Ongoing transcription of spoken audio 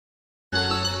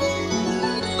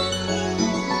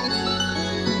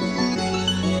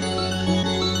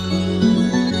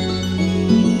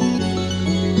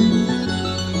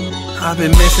I've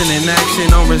been missing in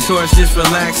action, on resorts just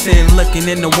relaxing,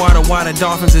 looking in the water while the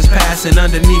dolphins is passing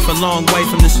underneath, a long way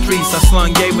from the streets. I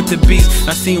slung gay with the beast,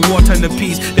 I seen war turn to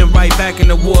peace, then right back in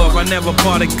the war. I never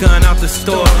bought a gun out the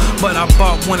store, but I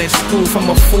bought one at school from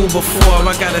a fool before.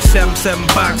 I got a 7.7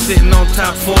 box sitting on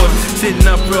top floors, sitting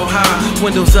up real high,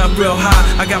 windows up real high.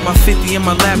 I got my 50 in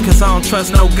my lap cause I don't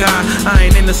trust no guy.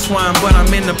 I ain't in the swine, but I'm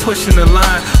in the pushing the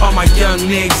line. All my young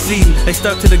niggas eating, they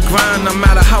stuck to the grind. No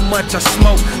matter how much I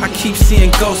smoke, I keep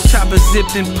seeing ghosts, choppers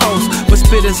zipped in post, but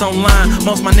spitters online.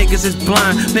 Most my niggas is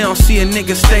blind, they don't see a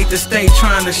nigga state to state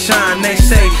trying to shine. They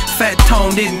say Fat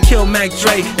Tone didn't kill Mac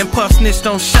Dre and Puff Snitch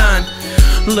don't shine.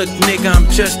 Look nigga, I'm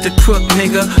just a crook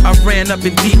nigga. I ran up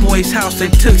in D-Boy's house, they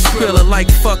took Skrilla like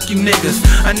fuck you niggas.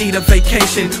 I need a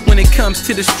vacation, when it comes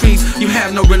to the streets, you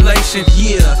have no relation.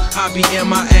 Yeah, I be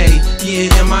MIA,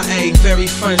 yeah MIA, very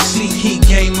front seat, heat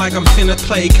game like I'm finna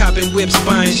play. Copping whips,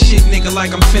 buying shit nigga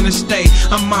like I'm finna stay.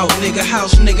 I'm out nigga,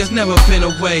 house niggas never been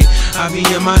away. I be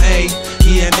MIA,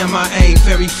 yeah MIA,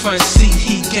 very front seat,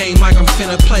 heat game like I'm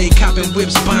finna play. Copping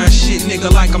whips, buying shit nigga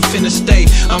like I'm finna stay.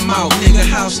 I'm out nigga,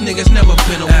 house niggas never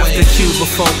been away. After Q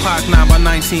before Pac, now by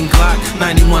 19 Glock.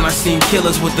 91 I seen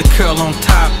killers with the curl on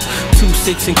top.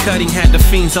 2-6 and cutting had the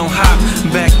fiends on hop.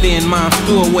 Back then moms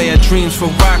threw away her dreams for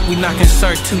rock. We knocking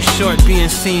cert too short, being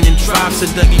seen in drops. So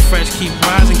Dougie Fresh keep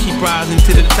rising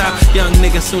to the top. Young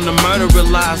niggas soon to murder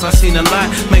lives. I seen a lot,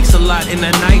 makes a lot in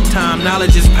the nighttime.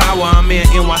 Knowledge is power, I'm in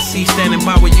NYC standing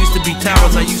by what used to be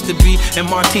towers. I used to be in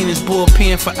Martinez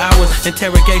bullpen for hours.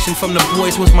 Interrogation from the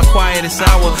boys was my quietest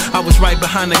hour. I was right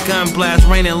behind the gun blast,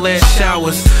 raining lead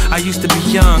showers. I used to be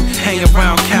young, hang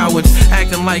around cowards,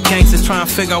 acting like gangsters, trying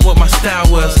to figure out what my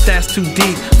style was. That's too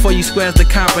deep for you squares to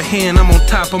comprehend. I'm on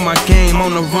top of my game,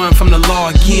 on the run from the law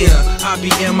again. I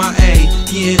be MIA,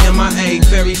 yeah MIA,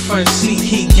 very front seat,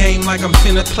 heat game like I'm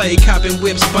finna play. Copping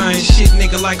whips, buying shit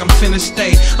nigga like I'm finna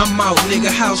stay. I'm out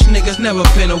nigga, house niggas never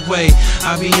been away.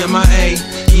 I be MIA,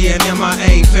 yeah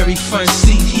MIA, very front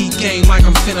seat, heat game like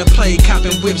I'm finna play.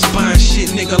 Copping whips, buying shit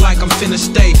nigga like I'm finna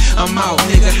stay. I'm out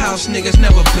nigga, house niggas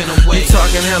never been away. You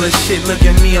talking hella shit, look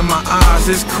at me in my eyes.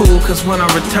 It's cool cause when I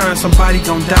return somebody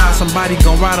gon' die. Somebody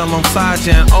gon' ride alongside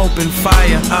you and open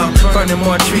fire. I'm burning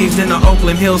more trees than the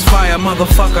Oakland Hills fire.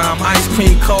 Motherfucker, I'm ice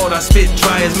cream cold, I spit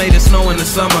dryers. Made it snow in the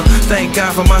summer, thank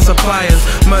God for my suppliers.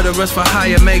 Murderers for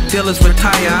hire, make dealers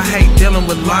retire. I hate dealing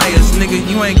with liars. Nigga,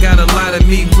 you ain't gotta lie to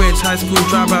me. Rich high school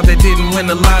dropout that didn't win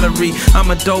the lottery.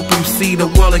 I'm a dope MC, the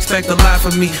world expect a lot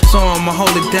from me. So I'ma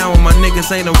hold it down when my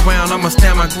niggas ain't around. I'ma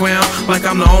stand my ground like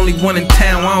I'm the only one in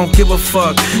town. I don't give a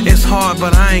fuck, it's hard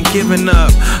but I ain't giving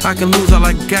up. I can lose all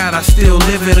I got, I still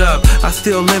live it up. I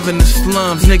still live in the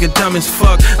slums, nigga dumb as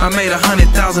fuck. I made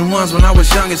 100,000 ones when I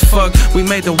was young as fuck. We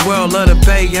made the world love the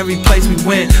bay, every place we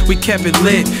went, we kept it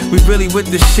lit. We really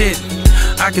with the shit.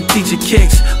 I can teach you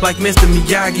kicks like Mr.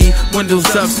 Miyagi. Windows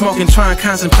up, smoking, trying to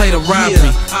contemplate a robbery.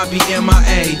 Yeah, I be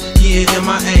MIA, yeah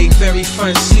MIA, very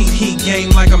front seat, heat game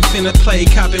like I'm finna play.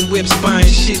 Copping whips, buying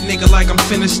shit nigga like I'm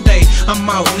finna stay. I'm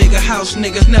out nigga, house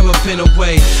niggas never been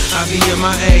away. I be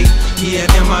MIA, yeah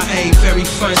MIA, very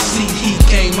front seat, heat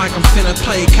game like I'm finna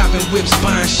play. Copping whips,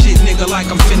 buying shit nigga like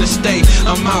I'm finna stay.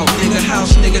 I'm out nigga,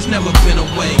 house niggas never been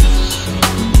away.